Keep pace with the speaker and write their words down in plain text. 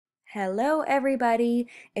Hello, everybody.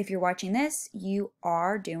 If you're watching this, you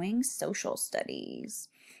are doing social studies.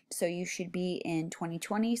 So you should be in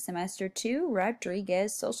 2020 semester 2,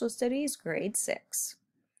 Rodriguez Social Studies, grade 6.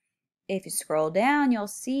 If you scroll down, you'll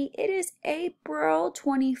see it is April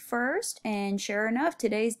 21st, and sure enough,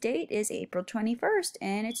 today's date is April 21st,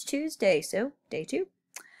 and it's Tuesday, so day 2.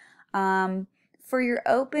 For your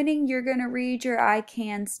opening, you're going to read your I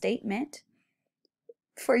can statement.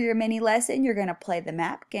 For your mini lesson, you're going to play the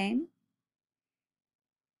map game.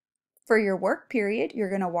 For your work period, you're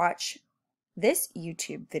going to watch this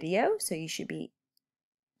YouTube video, so you should be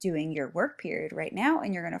doing your work period right now,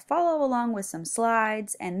 and you're going to follow along with some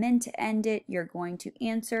slides, and then to end it, you're going to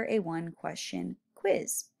answer a one-question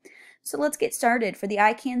quiz. So let's get started. For the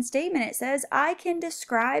I can statement, it says, I can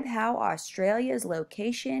describe how Australia's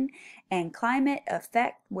location and climate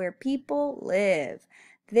affect where people live.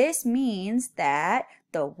 This means that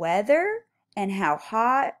the weather and how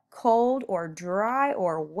hot, cold, or dry,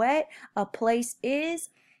 or wet a place is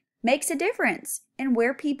makes a difference in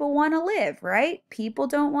where people want to live, right? People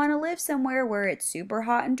don't want to live somewhere where it's super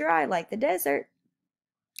hot and dry like the desert.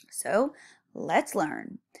 So let's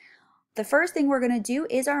learn. The first thing we're going to do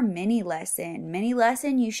is our mini lesson. Mini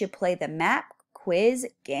lesson, you should play the map quiz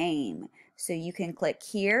game. So you can click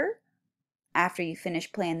here. After you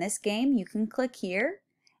finish playing this game, you can click here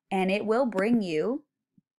and it will bring you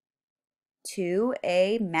to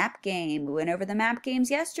a map game. We went over the map games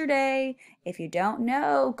yesterday. If you don't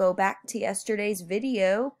know, go back to yesterday's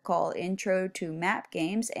video called Intro to Map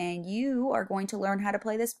Games and you are going to learn how to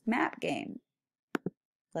play this map game.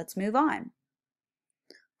 Let's move on.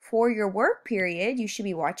 For your work period, you should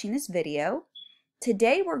be watching this video.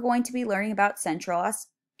 Today we're going to be learning about Central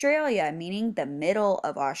Australia, meaning the middle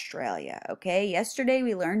of Australia, okay? Yesterday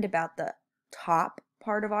we learned about the top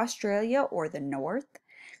part of Australia or the north.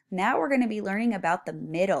 Now we're going to be learning about the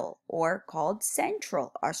middle, or called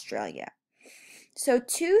Central Australia. So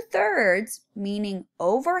 2/3, meaning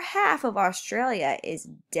over half of Australia, is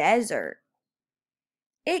desert.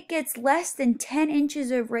 It gets less than 10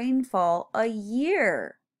 inches of rainfall a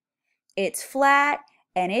year. It's flat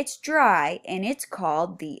and it's dry and it's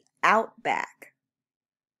called the outback.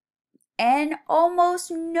 And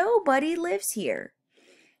almost nobody lives here.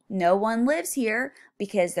 No one lives here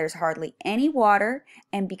because there's hardly any water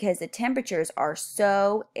and because the temperatures are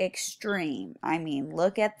so extreme. I mean,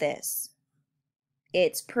 look at this.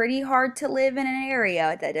 It's pretty hard to live in an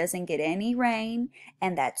area that doesn't get any rain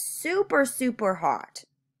and that's super, super hot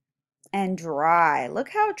and dry. Look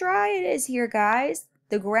how dry it is here, guys.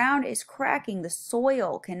 The ground is cracking. The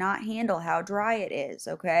soil cannot handle how dry it is,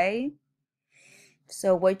 okay?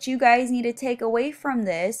 So what you guys need to take away from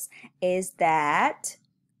this is that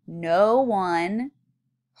no one,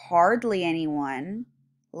 hardly anyone,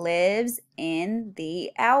 lives in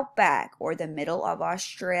the outback or the middle of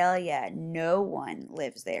Australia. No one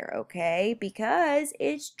lives there, okay? Because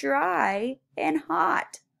it's dry and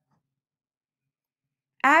hot.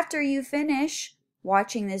 After you finish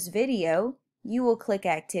watching this video, you will click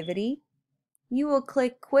Activity, you will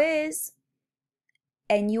click Quiz,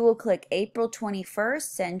 and you will click April 21st,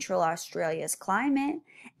 Central Australia's climate,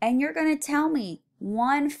 and you're going to tell me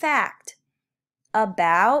one fact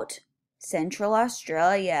about Central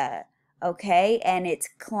Australia, okay, and its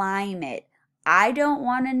climate. I don't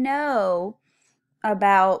want to know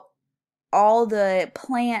about all the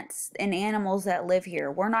plants and animals that live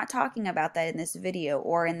here. We're not talking about that in this video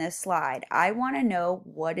or in this slide. I want to know,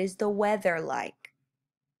 what is the weather like?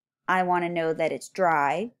 I want to know that it's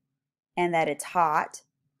dry and that it's hot,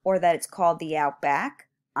 or that it's called the outback.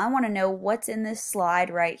 I want to know what's in this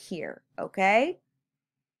slide right here, okay?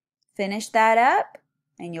 Finish that up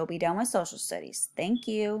and you'll be done with social studies. Thank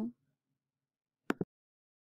you.